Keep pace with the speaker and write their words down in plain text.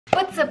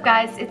What's up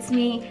guys, it's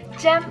me,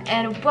 Jem,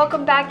 and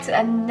welcome back to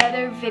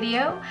another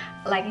video.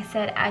 Like I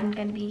said, I'm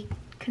gonna be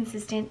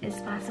consistent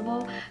as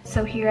possible,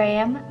 so here I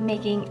am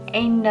making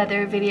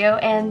another video,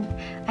 and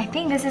I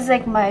think this is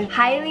like my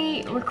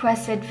highly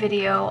requested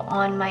video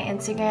on my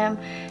Instagram.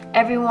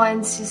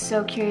 Everyone's just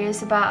so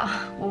curious about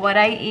what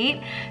I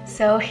eat,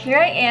 so here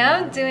I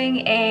am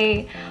doing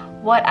a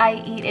what I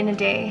eat in a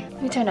day.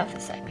 Let me turn off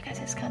this light because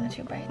it's kind of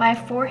too bright. My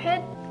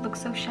forehead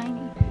looks so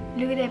shiny.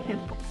 Look at that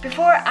pimple.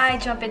 Before I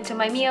jump into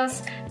my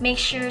meals, make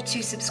sure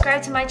to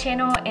subscribe to my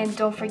channel and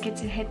don't forget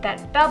to hit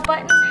that bell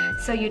button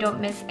so you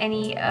don't miss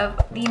any of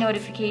the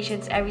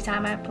notifications every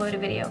time I upload a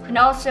video. And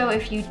also,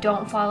 if you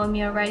don't follow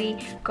me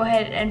already, go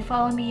ahead and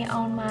follow me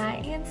on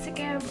my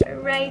Instagram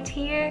right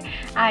here.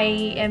 I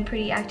am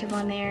pretty active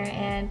on there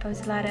and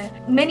post a lot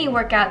of mini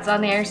workouts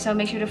on there, so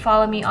make sure to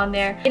follow me on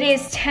there. It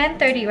is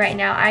 10:30 right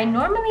now. I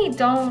normally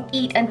don't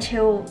eat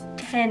until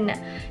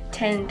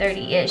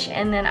 10:30ish,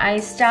 and then I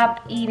stop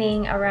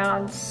eating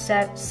around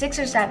 6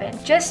 or 7,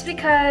 just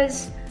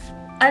because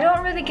I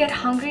don't really get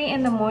hungry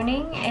in the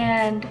morning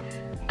and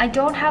I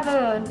don't have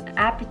an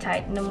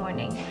appetite in the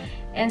morning,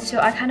 and so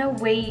I kind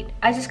of wait.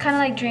 I just kind of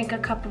like drink a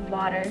cup of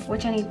water,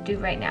 which I need to do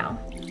right now.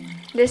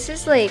 This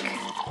is like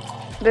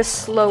the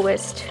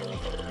slowest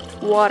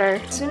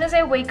water. As soon as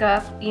I wake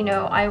up, you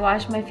know, I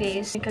wash my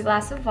face, drink a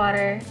glass of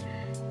water,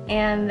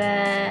 and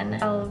then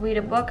I'll read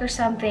a book or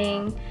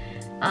something,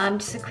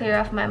 just to clear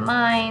off my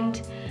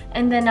mind,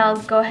 and then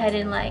I'll go ahead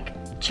and like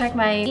check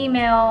my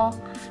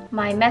email,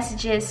 my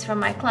messages from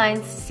my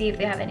clients to see if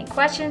they have any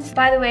questions.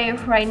 By the way,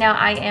 right now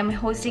I am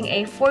hosting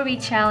a 4-week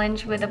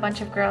challenge with a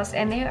bunch of girls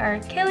and they are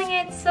killing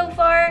it so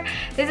far.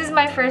 This is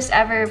my first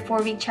ever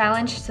 4-week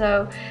challenge,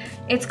 so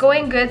it's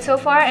going good so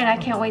far and I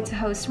can't wait to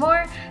host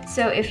more.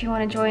 So if you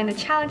want to join the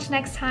challenge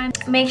next time,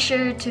 make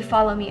sure to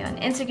follow me on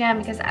Instagram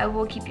because I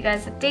will keep you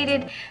guys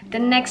updated. The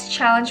next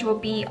challenge will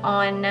be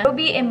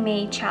a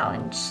May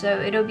challenge,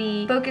 so it'll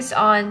be focused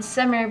on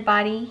summer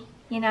body,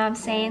 you know what I'm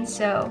saying?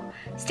 So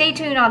stay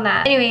tuned on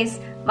that. Anyways,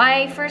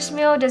 my first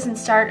meal doesn't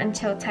start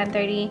until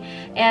 10:30,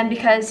 and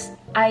because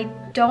I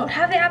don't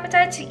have the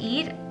appetite to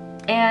eat,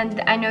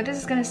 and I know this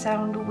is gonna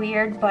sound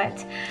weird,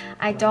 but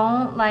I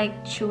don't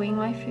like chewing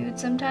my food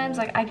sometimes.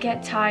 Like, I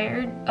get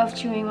tired of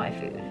chewing my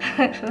food.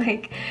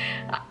 Like,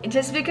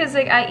 just because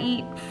like I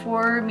eat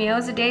 4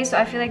 meals a day, so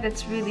I feel like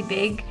that's really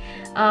big.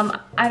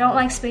 I don't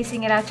like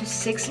spacing it out to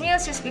 6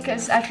 meals just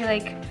because I feel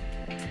like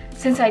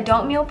since I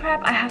don't meal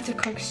prep, I have to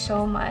cook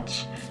so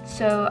much.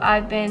 So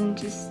I've been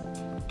just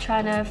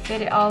trying to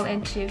fit it all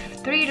into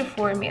 3 to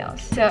 4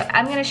 meals. So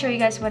I'm gonna show you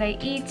guys what I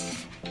eat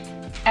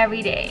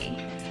every day.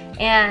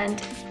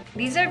 And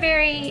these are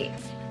very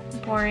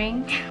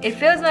boring. It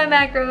fills my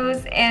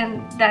macros, and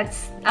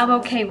I'm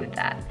okay with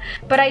that.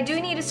 But I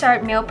do need to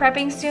start meal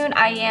prepping soon.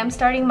 I am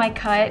starting my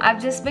cut.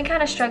 I've just been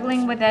kind of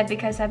struggling with that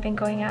because I've been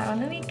going out on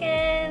the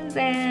weekends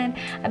and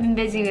I've been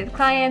busy with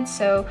clients,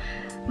 so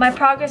my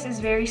progress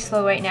is very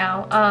slow right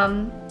now.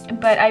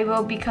 But I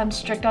will become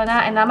strict on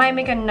that, and I might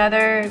make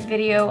another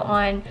video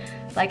on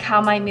like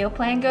how my meal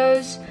plan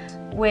goes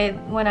with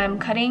when I'm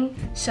cutting.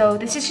 So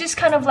this is just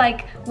kind of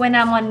like when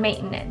I'm on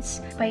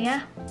maintenance. But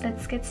yeah,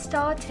 let's get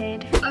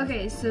started.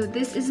 Okay, so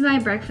this is my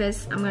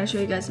breakfast. I'm gonna show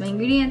you guys my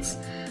ingredients,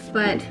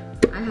 but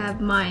I have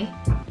my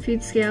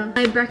food scale.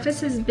 My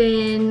breakfast has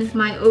been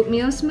my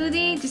oatmeal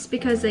smoothie, just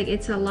because like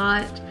it's a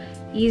lot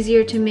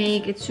easier to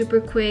make. It's super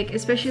quick,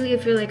 especially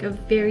if you're like a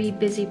very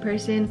busy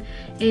person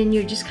and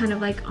you're just kind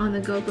of like on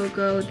the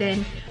go,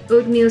 then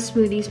oatmeal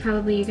smoothies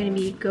probably you're gonna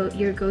be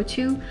your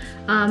go-to.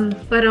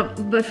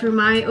 But for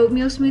my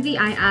oatmeal smoothie,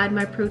 I add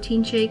my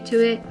protein shake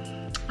to it.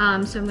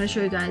 So I'm gonna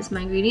show you guys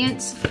my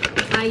ingredients.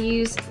 I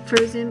use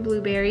frozen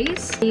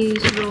blueberries. I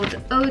use rolled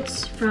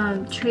oats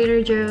from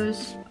Trader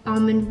Joe's,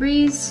 almond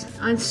breeze,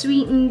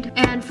 unsweetened,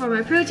 and for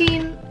my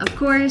protein, of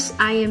course,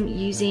 I am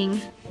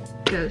using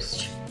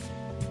Ghost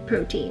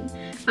protein,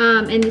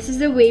 and this is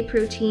the whey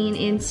protein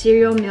in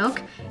cereal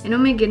milk, and oh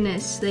my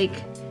goodness,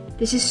 like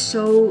this is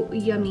so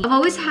yummy. I've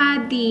always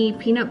had the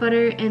peanut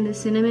butter and the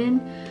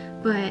cinnamon,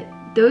 but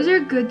those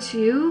are good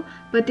too,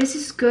 but this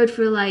is good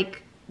for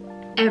like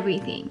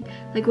everything.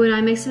 Like when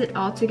I mix it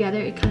all together,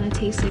 it kind of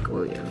tastes like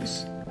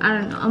Oreos. I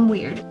don't know, I'm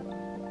weird.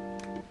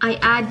 I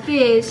add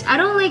this. I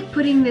don't like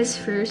putting this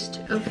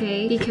first,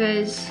 okay,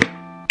 because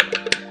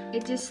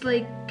it just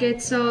like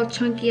gets all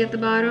chunky at the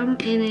bottom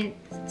and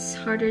it's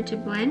harder to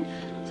blend.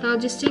 So I'll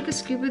just take a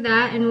scoop of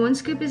that, and 1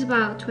 scoop is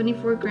about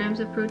 24 grams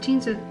of protein,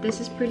 so this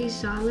is pretty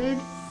solid.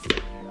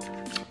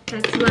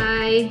 That's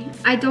why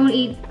I don't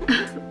eat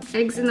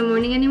eggs in the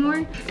morning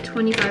anymore.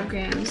 25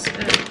 grams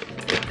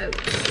of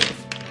oats.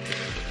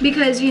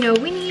 Because, you know,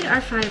 we need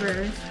our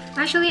fiber.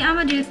 Actually, I'm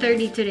gonna do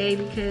 30 today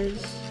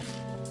because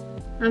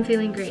I'm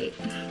feeling great.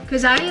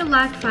 Because I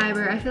lack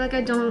fiber. I feel like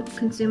I don't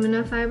consume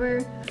enough fiber.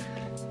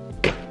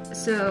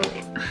 So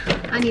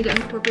I need to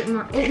incorporate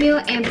more oatmeal,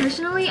 and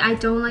personally I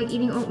don't like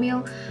eating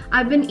oatmeal.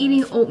 I've been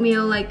eating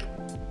oatmeal like,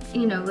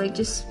 you know, like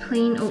just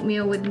plain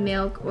oatmeal with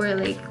milk or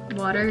like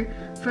water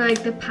for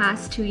like the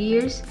past 2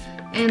 years,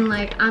 and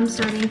like I'm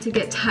starting to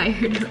get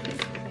tired of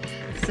it.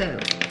 So,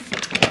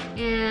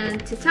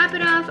 and to top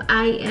it off,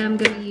 I am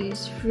gonna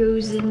use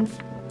frozen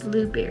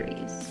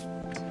blueberries.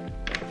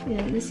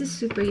 And this is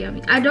super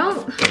yummy.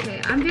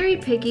 I'm very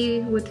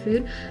picky with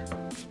food.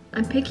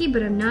 I'm picky,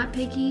 but I'm not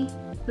picky.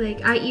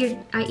 Like, I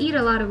eat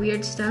a lot of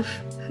weird stuff,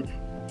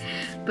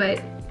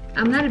 but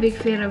I'm not a big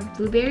fan of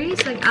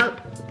blueberries. Like,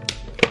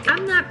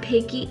 I'm not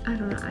picky. I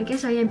don't know. I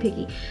guess I am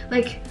picky.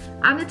 Like,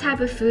 I'm the type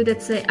of food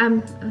that's like,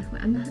 I'm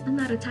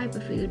not a type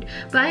of food,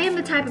 but I am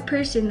the type of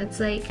person that's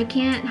like, I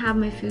can't have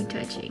my food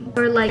touching.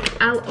 Or like,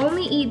 I'll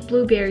only eat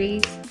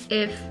blueberries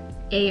if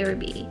A or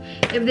B.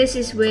 If this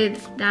is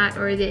with that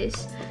or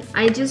this.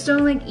 I just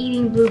don't like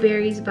eating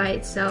blueberries by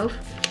itself,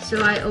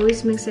 so I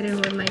always mix it in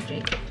with my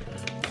drink.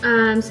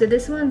 So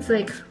this one's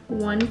like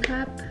 1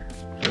 cup,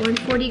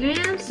 140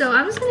 grams. So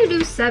I'm just gonna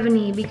do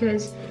 70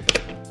 because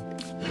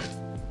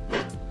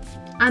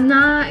I'm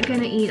not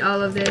gonna eat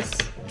all of this,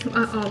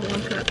 all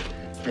 1 cup.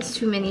 That's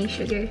too many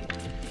sugar.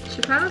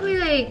 So probably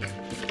like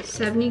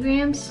 70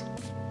 grams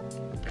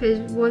because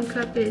 1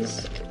 cup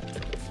is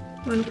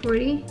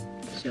 140.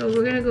 So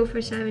we're gonna go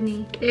for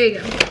 70. There you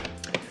go.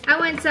 I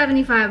went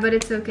 75, but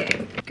it's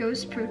okay.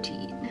 Ghost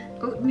protein,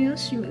 oatmeal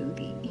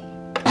smoothie.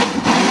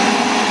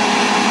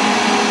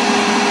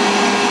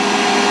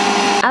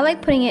 I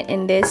like putting it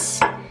in this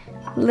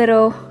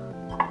little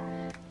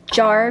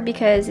jar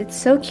because it's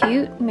so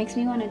cute. It makes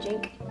me want to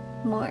drink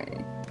more.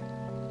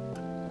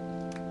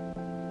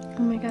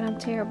 Oh my god, I'm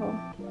terrible.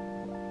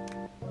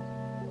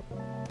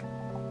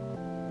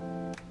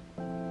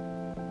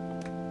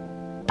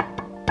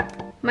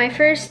 My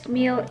first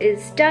meal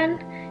is done.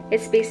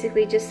 It's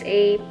basically just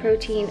a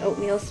protein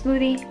oatmeal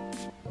smoothie.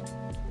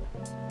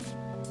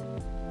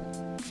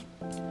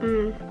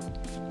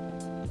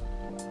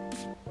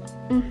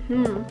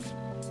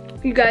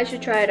 You guys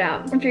should try it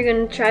out. If you're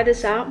gonna try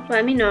this out,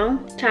 let me know.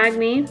 Tag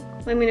me.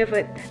 Let me know if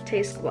it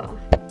tastes well.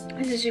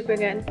 This is super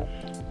good.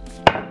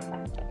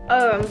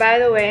 Oh, and by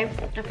the way,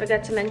 I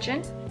forgot to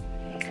mention,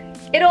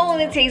 it'll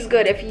only taste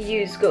good if you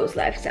use Ghost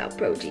Lifestyle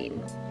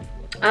protein.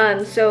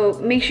 So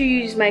make sure you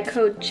use my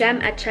code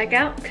GEM at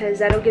checkout because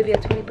that'll give you a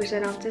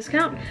 20% off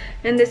discount.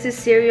 And this is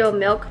cereal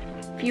milk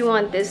if you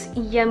want this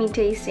yummy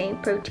tasting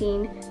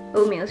protein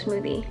oatmeal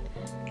smoothie.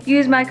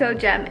 Use my code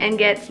GEM and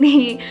get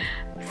the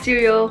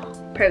cereal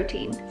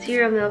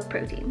milk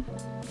protein.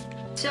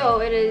 So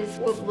it is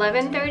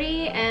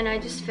 11:30 and I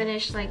just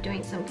finished like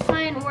doing some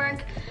client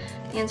work,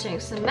 answering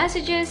some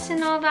messages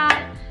and all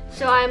that.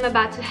 So I'm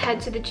about to head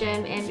to the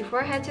gym, and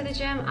before I head to the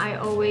gym, I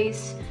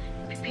always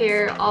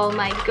prepare all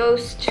my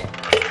Ghost,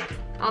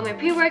 all my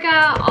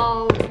pre-workout,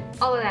 all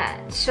of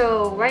that.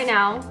 So right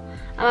now,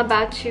 I'm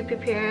about to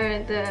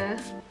prepare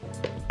the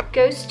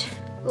Ghost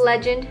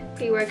Legend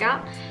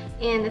pre-workout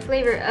in the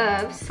flavor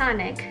of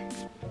Sonic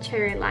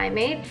Cherry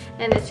Limeade,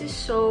 and this is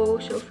so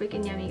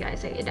freaking yummy,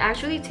 guys. Like, it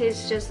actually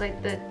tastes just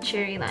like the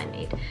cherry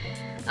limeade.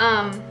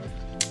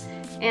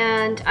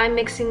 And I'm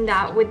mixing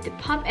that with the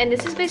pump, and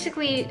this is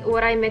basically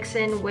what I mix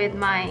in with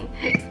my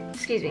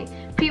excuse me,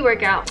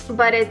 pre-workout,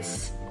 but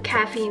it's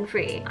caffeine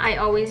free. I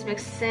always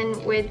mix this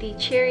in with the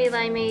cherry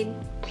limeade,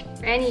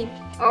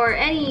 or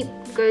any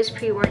Ghost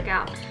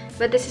pre-workout,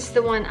 but this is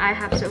the one I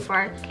have so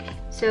far.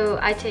 So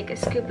I take a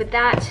scoop of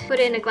that, put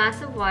it in a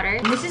glass of water.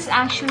 This is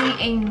actually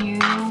a new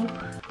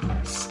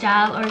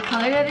style or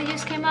color that they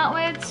just came out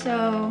with,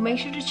 so make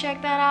sure to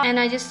check that out. And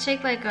I just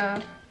take like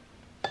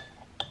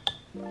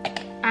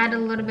add a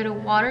little bit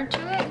of water to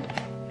it.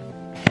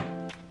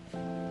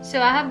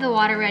 So I have the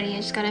water ready, I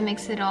just gotta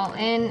mix it all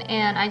in,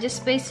 and I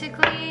just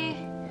basically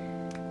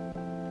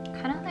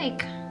kind of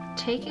like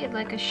take it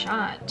like a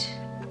shot,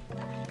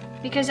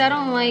 because I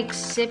don't like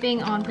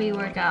sipping on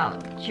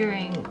pre-workout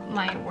during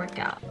my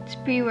workout. It's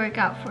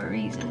pre-workout for a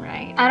reason,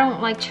 right? I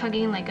don't like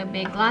chugging like a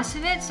big glass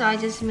of it, so I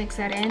just mix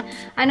that in.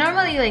 I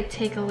normally like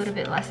take a little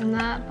bit less than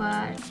that,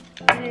 but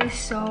it is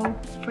so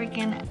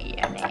freaking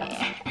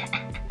yummy.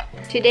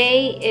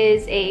 Today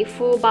is a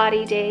full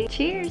body day.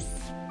 Cheers.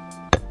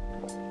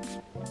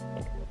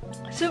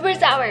 Super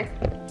sour.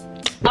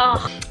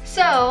 Oh.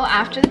 So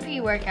after the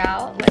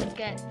pre-workout, let's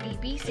get the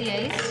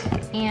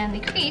BCAAs and the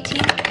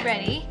creatine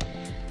ready.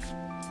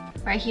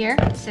 Right here.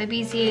 So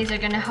BCAAs are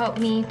gonna help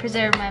me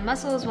preserve my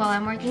muscles while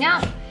I'm working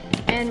out,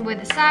 and with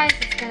the sides,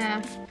 it's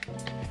gonna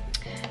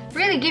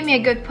really give me a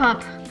good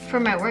pump for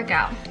my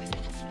workout.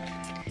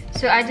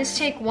 So I just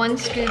take 1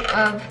 scoop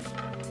of,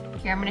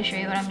 here I'm gonna show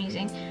you what I'm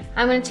using.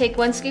 I'm gonna take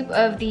 1 scoop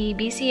of the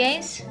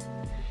BCAAs,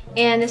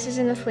 and this is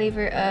in the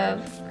flavor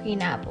of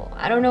green apple.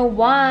 I don't know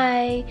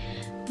why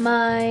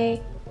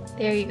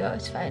there you go,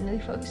 it's finally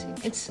focusing.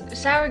 It's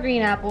sour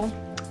green apple,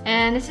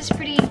 and this is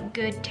pretty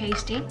good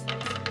tasting.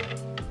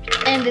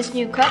 And this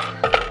new cup,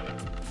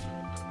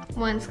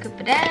 1 scoop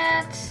of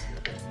that,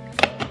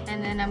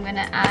 and then I'm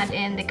gonna add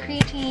in the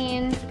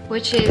creatine,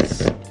 which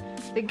is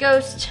the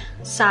Ghost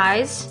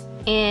size,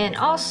 and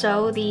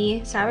also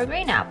the sour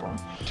green apple.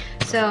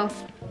 So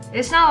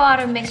it's not a lot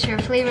of mixture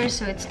of flavors,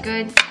 so it's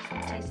good.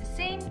 It tastes the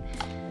same,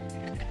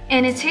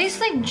 and it tastes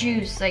like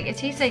juice. Like, it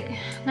tastes like,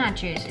 not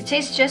juice, it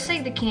tastes just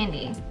like the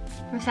candy,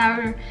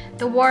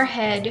 the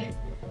Warhead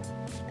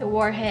the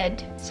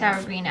Warhead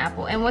sour green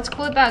apple. And what's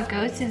cool about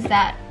Ghost is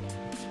that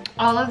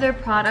all of their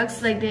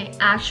products, like they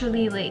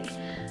actually like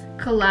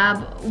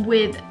collab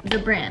with the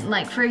brand.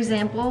 Like for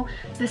example,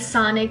 the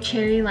Sonic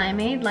cherry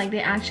limeade, like they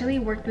actually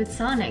worked with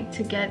Sonic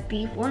to get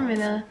the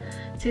formula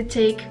to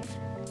take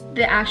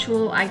the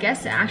actual, I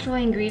guess the actual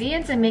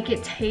ingredients and make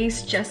it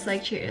taste just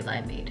like cherry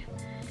limeade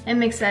and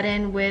mix that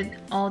in with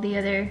all the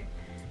other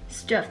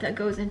stuff that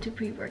goes into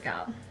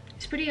pre-workout.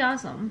 It's pretty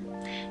awesome.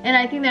 And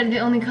I think they're the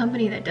only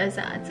company that does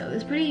that, so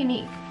it's pretty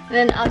unique.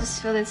 Then I'll just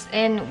fill this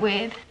in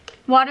with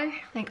water,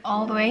 like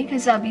all the way,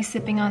 because I'll be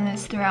sipping on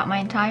this throughout my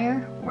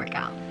entire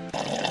workout.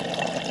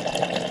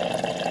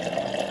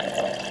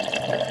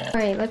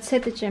 Alright, let's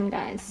hit the gym,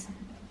 guys.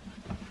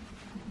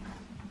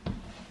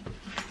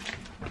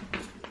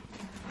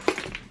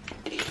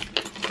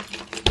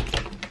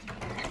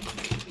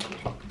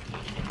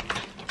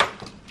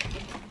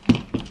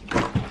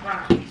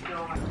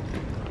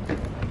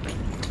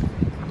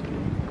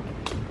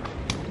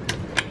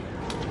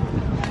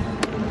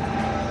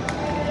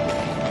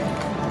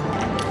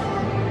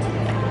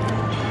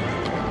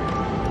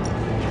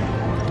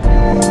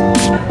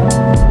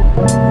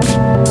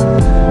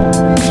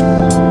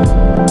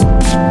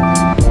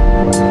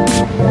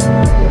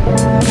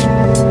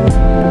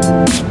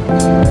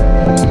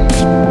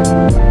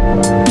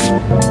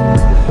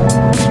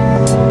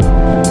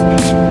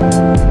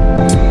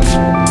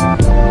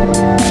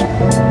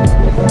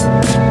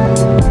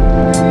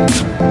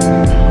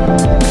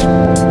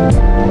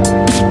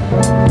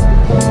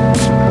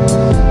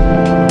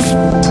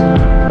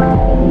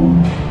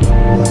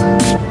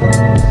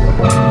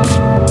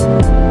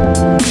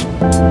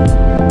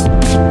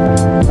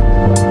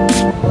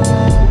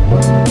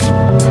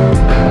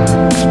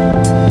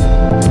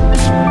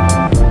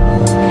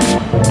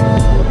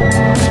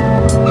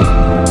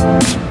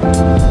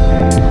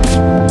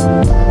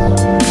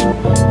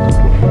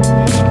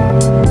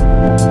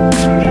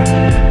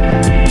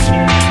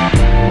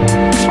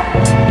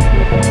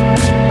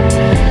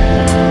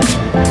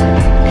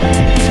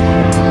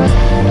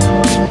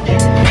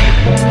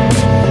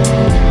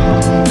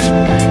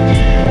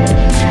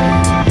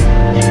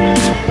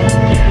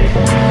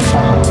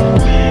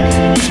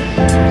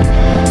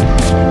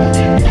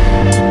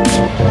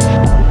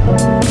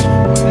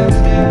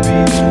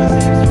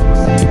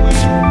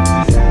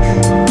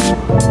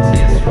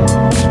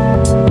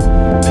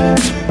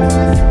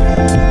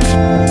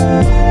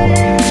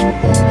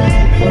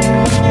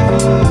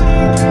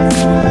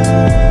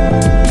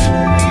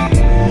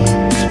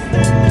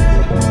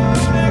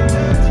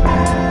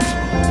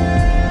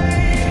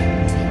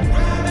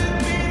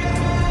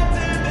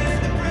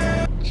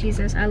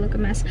 Jesus, I look a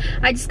mess.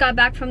 I just got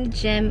back from the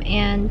gym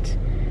and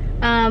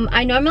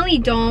I normally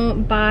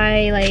don't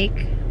buy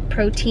like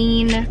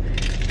protein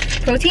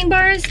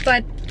bars,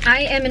 but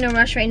I am in a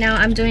rush right now.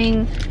 I'm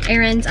doing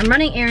errands. I'm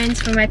running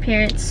errands for my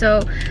parents,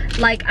 so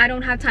like I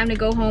don't have time to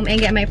go home and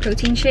get my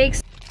protein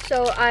shakes.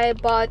 So I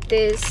bought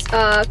this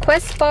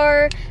Quest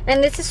bar,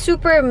 and this is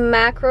super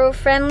macro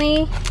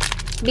friendly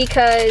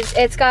because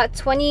it's got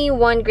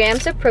 21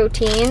 grams of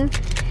protein,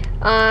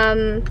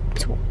 7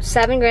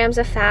 grams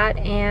of fat,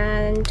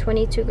 and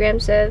 22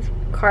 grams of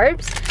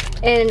carbs.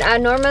 And I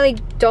normally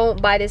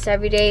don't buy this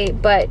every day,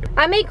 but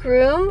I make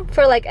room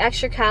for like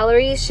extra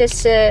calories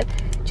just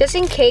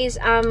in case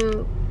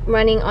I'm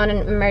running on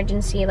an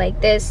emergency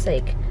like this.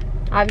 Like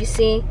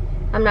obviously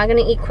I'm not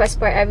gonna eat Quest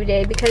bar every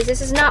day because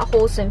this is not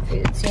wholesome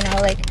foods, you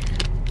know, like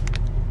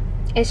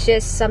it's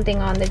just something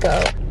on the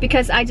go.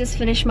 Because I just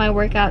finished my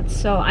workout,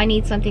 so I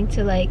need something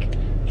to like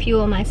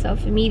fuel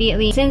myself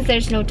immediately. Since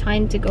there's no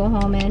time to go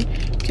home and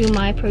do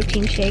my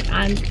protein shake,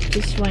 I'm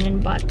just went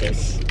and bought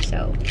this.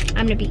 So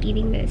I'm gonna be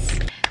eating this.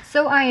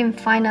 So I am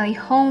finally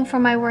home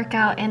from my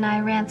workout and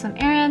I ran some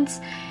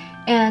errands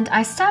and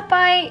I stopped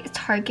by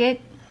Target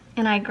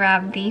and I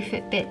grabbed the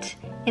Fitbit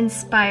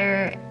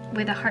Inspire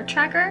with a heart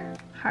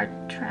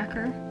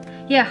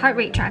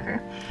rate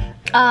tracker.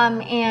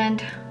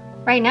 And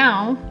right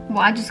now, well,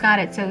 I just got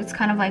it, so it's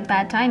kind of like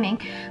bad timing,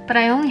 but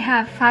I only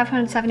have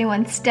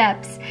 571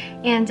 steps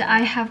and I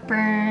have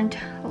burned,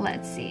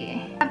 let's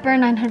see, I've burned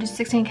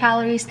 916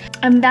 calories,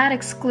 and that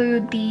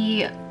exclude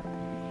the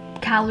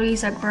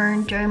calories I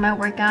burned during my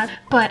workout.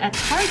 But at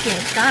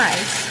Target,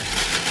 guys,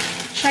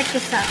 check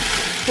this out.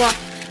 Well,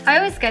 I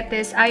always get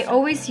this. I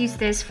always use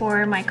this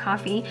for my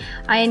coffee.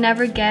 I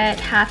never get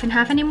half and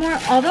half anymore,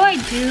 although I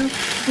do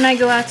when I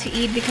go out to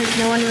eat because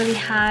no one really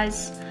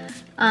has,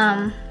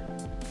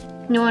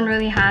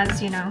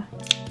 you know,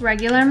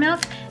 regular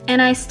milk.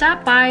 And I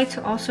stopped by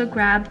to also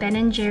grab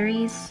Ben &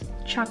 Jerry's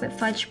chocolate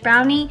fudge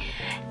brownie,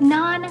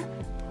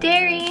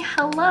 non-dairy.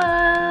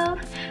 Hello.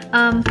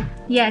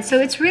 Yeah, so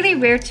it's really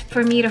rare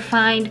for me to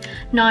find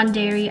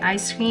non-dairy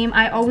ice cream.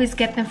 I always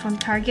get them from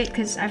Target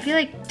because I feel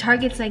like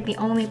Target's like the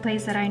only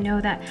place that I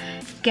know that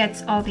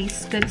gets all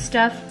these good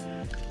stuff.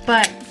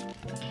 But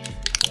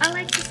I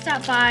like to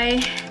stop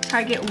by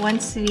Target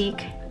once a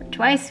week or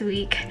twice a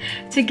week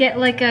to get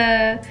like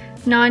a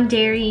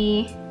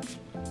non-dairy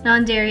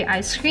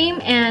ice cream.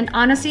 And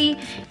honestly,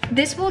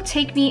 This will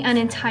take me an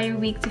entire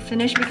week to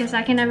finish because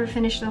I can never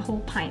finish the whole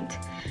pint.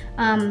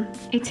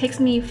 It takes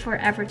me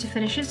forever to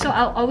finish it, so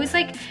I'll always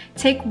like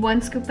take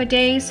 1 scoop a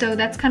day. So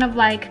that's kind of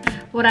like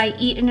what I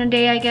eat in a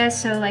day, I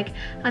guess. So like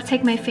I'll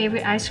take my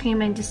favorite ice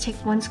cream and just take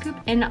 1 scoop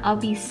and I'll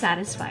be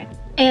satisfied.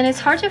 And it's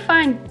hard to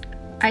find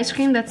ice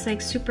cream that's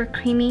like super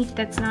creamy,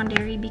 that's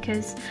non-dairy,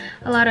 because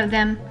a lot of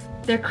them,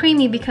 they're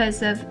creamy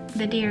because of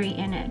the dairy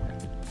in it.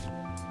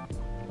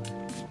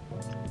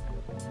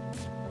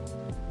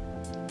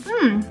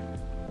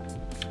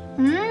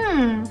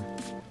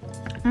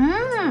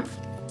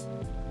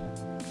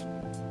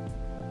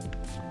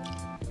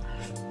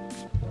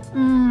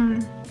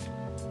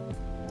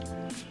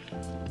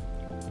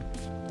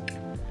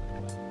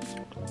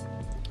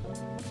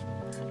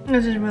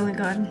 This is really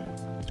good.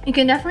 You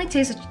can definitely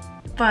taste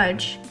the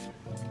fudge,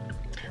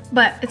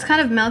 but it's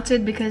kind of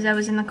melted because I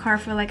was in the car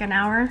for like an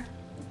hour.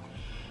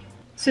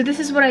 So this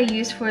is what I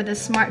use for the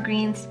Smart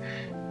Greens.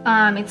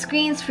 It's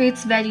greens,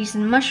 fruits, veggies,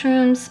 and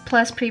mushrooms,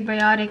 plus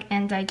prebiotic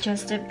and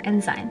digestive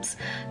enzymes.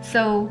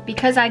 So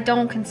because I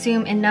don't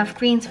consume enough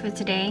greens for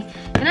today,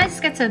 and I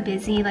just get so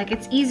busy, like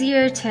it's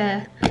easier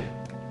to,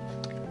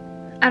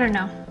 I don't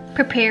know,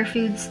 prepare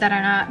foods that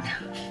are not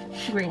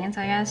greens,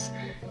 I guess.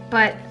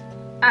 But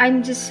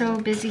I'm just so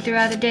busy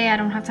throughout the day, I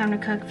don't have time to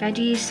cook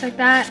veggies like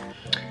that.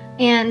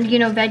 And you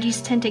know,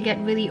 veggies tend to get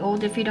really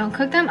old if you don't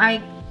cook them.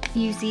 I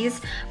use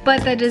these,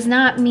 but that does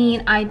not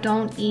mean I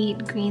don't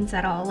eat greens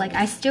at all. Like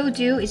I still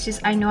do, it's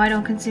just I know I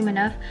don't consume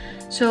enough.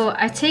 So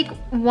I take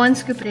 1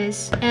 scoop of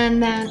this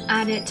and then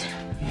add it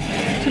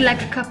to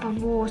like a cup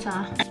of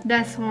water.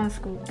 That's 1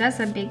 scoop. That's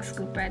a big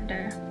scoop right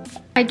there.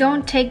 I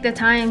don't take the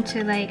time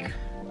to like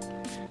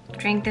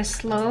drink this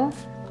slow.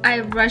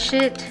 I rush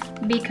it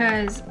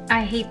because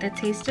I hate the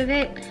taste of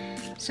it.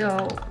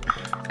 So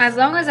as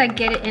long as I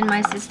get it in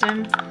my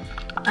system,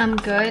 I'm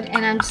good.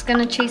 And I'm just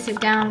gonna chase it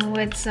down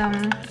with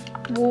some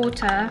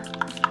water,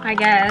 I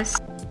guess.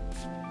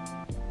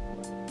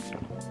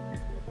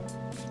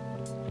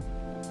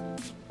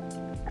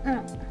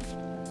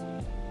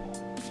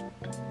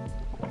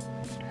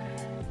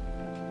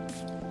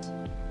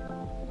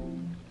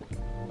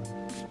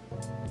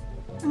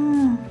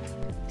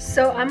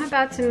 So I'm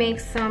about to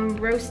make some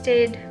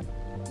roasted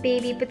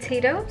baby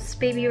potatoes,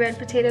 baby red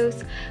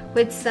potatoes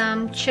with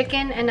some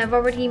chicken, and I've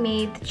already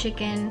made the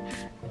chicken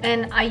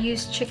and I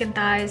use chicken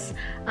thighs.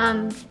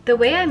 The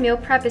way I meal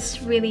prep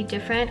is really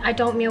different. I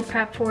don't meal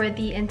prep for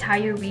the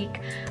entire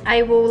week.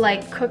 I will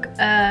like cook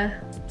a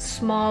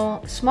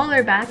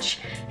smaller batch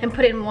and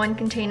put it in 1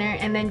 container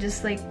and then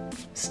just like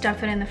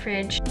stuff it in the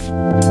fridge.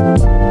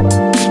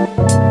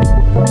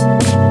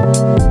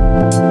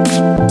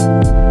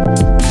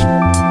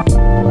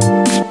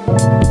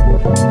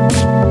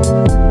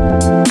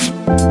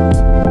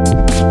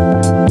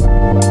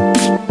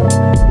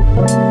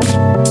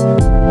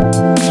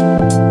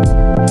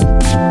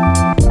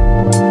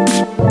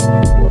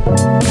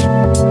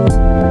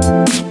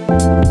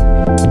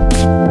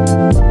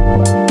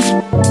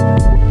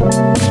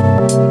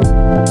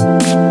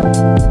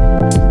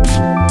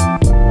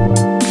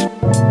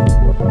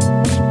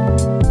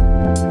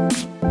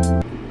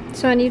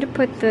 So I need to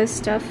put the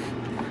stuff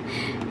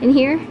in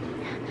here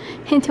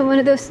into one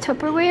of those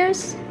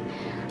Tupperwares.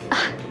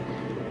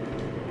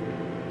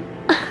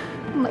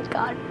 Oh my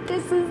god,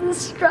 this is the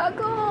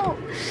struggle.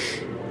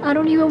 I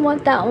don't even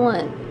want that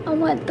one. I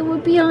want the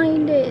one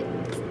behind it.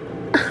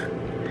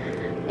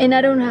 And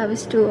I don't have a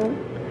stool.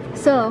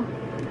 So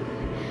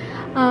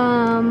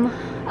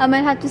I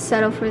might have to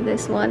settle for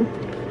this one.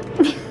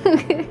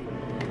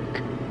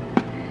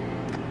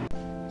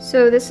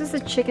 So this is the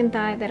chicken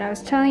thigh that I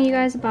was telling you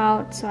guys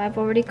about. So I've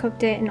already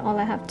cooked it and all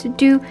I have to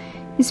do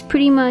is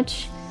pretty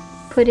much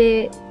put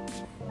it,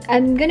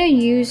 I'm gonna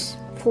use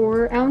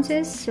 4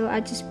 ounces. So I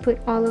just put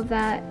all of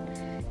that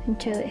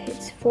until it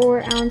hits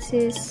 4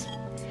 ounces.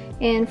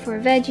 And for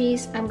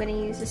veggies, I'm gonna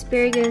use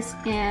asparagus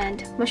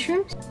and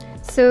mushrooms.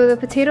 So the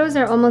potatoes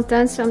are almost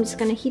done, so I'm just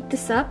gonna heat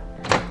this up.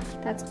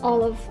 That's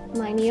all of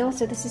my meal.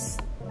 So this is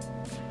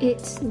it.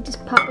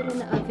 Just pop it in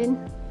the oven.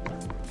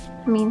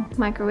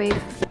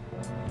 Microwave.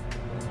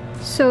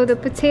 So the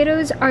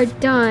potatoes are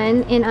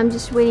done and I'm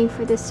just waiting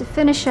for this to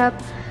finish up.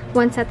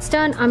 Once that's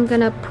done, I'm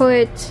gonna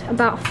put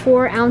about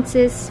 4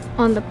 ounces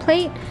on the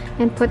plate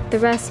and put the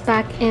rest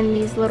back in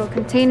these little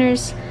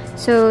containers.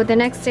 So the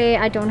next day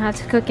I don't have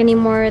to cook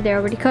anymore. They're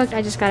already cooked.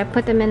 I just gotta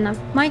put them in the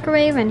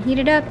microwave and heat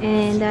it up,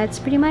 and that's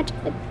pretty much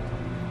it.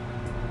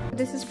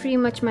 This is pretty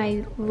much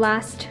my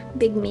last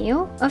big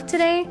meal of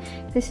today.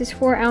 This is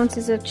 4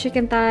 ounces of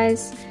chicken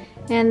thighs.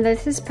 And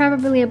this is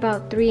probably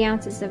about 3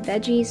 ounces of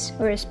veggies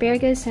or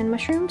asparagus and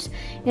mushrooms.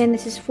 And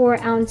this is 4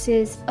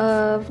 ounces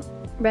of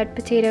red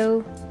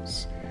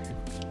potatoes.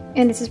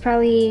 And this is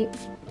probably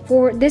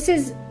 4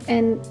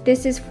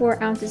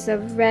 ounces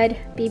of red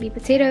baby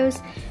potatoes.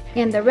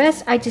 And the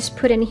rest I just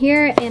put in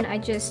here and I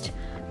just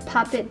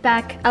pop it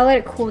back. I'll let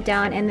it cool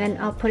down and then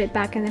I'll put it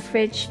back in the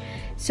fridge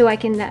so I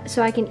can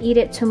eat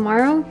it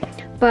tomorrow.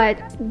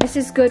 But this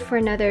is good for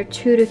another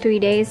 2 to 3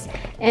 days.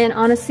 And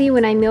honestly,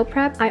 when I meal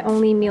prep, I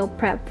only meal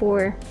prep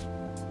for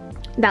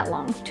that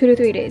long, 2 to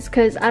 3 days,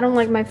 because I don't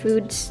like my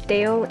food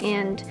stale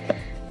and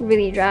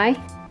really dry.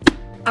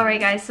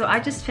 Alright guys, so I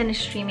just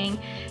finished streaming,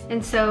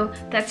 and so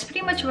that's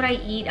pretty much what I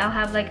eat. I'll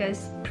have like a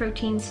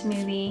protein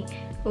smoothie,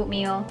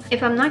 oatmeal.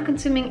 If I'm not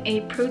consuming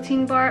a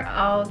protein bar,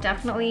 I'll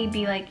definitely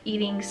be like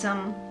eating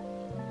some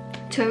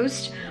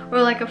toast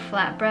or like a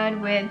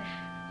flatbread with,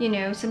 you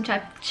know, some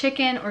type of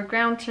chicken or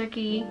ground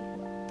turkey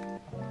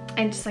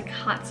and just like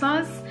hot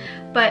sauce.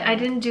 But I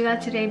didn't do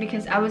that today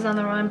because I was on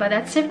the run. But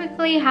that's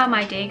typically how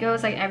my day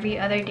goes, like every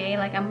other day.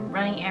 Like I'm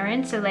running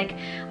errands, so like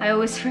I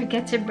always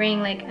forget to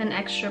bring like an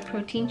extra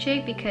protein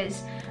shake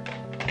because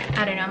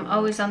I don't know, I'm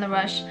always on the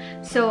rush.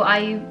 So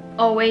I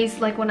always,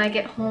 like when I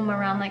get home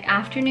around like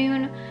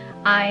afternoon,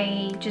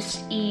 I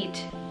just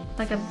eat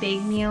like a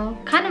big meal,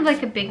 kind of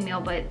like a big meal,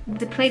 but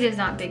the plate is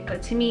not big,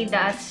 but to me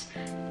that's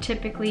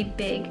typically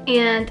big.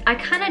 And I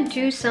kind of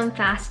do some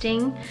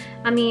fasting.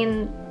 I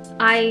mean,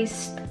 I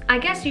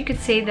guess you could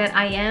say that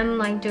I am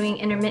like doing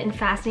intermittent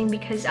fasting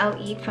because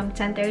I'll eat from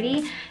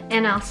 10:30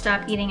 and I'll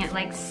stop eating at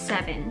like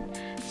 7.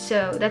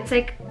 So that's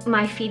like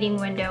my feeding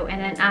window, and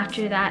then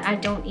after that I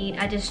don't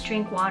eat, I just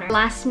drink water.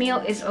 Last meal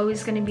is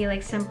always gonna be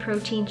like some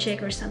protein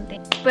shake or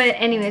something. But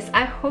anyways,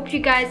 I hope you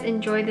guys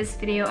enjoyed this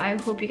video. I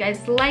hope you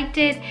guys liked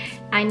it.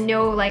 I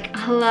know like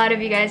a lot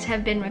of you guys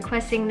have been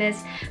requesting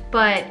this,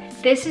 but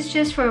this is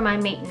just for my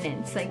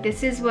maintenance. Like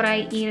this is what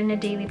I eat on a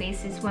daily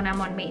basis when I'm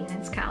on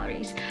maintenance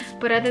calories.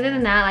 But other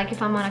than that, like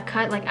if I'm on a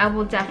cut, like I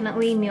will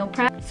definitely meal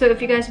prep. So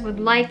if you guys would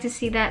like to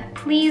see that,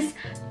 please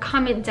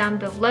comment down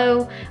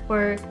below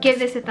or give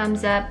this a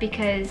thumbs up,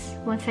 because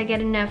once I get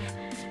enough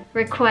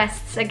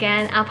requests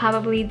again, I'll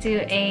probably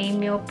do a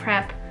meal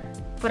prep,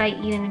 what I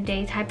eat in a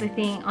day type of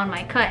thing on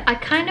my cut. I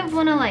kind of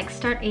want to like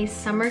start a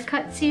summer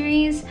cut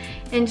series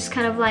and just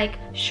kind of like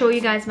show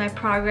you guys my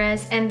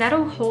progress, and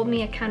that'll hold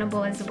me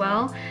accountable as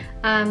well.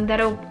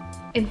 That'll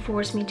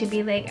enforce me to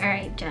be like, all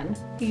right Jem,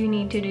 you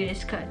need to do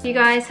this cut. If you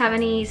guys have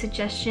any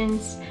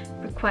suggestions,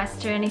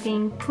 requests or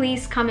anything,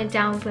 please comment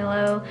down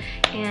below.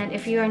 And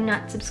if you are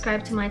not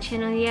subscribed to my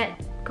channel yet,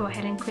 go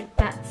ahead and click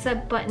that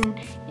sub button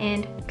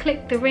and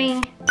click the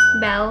ring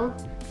bell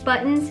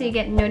button so you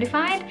get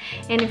notified.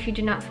 And if you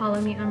do not follow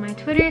me on my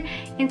Twitter,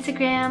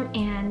 Instagram,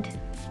 and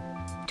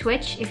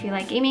Twitch, if you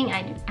like gaming,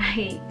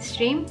 I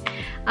stream,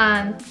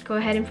 go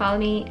ahead and follow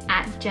me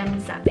at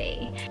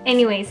Gemzabe.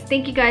 Anyways,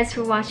 thank you guys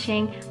for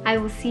watching. I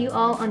will see you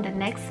all on the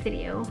next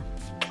video.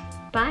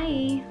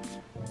 Bye.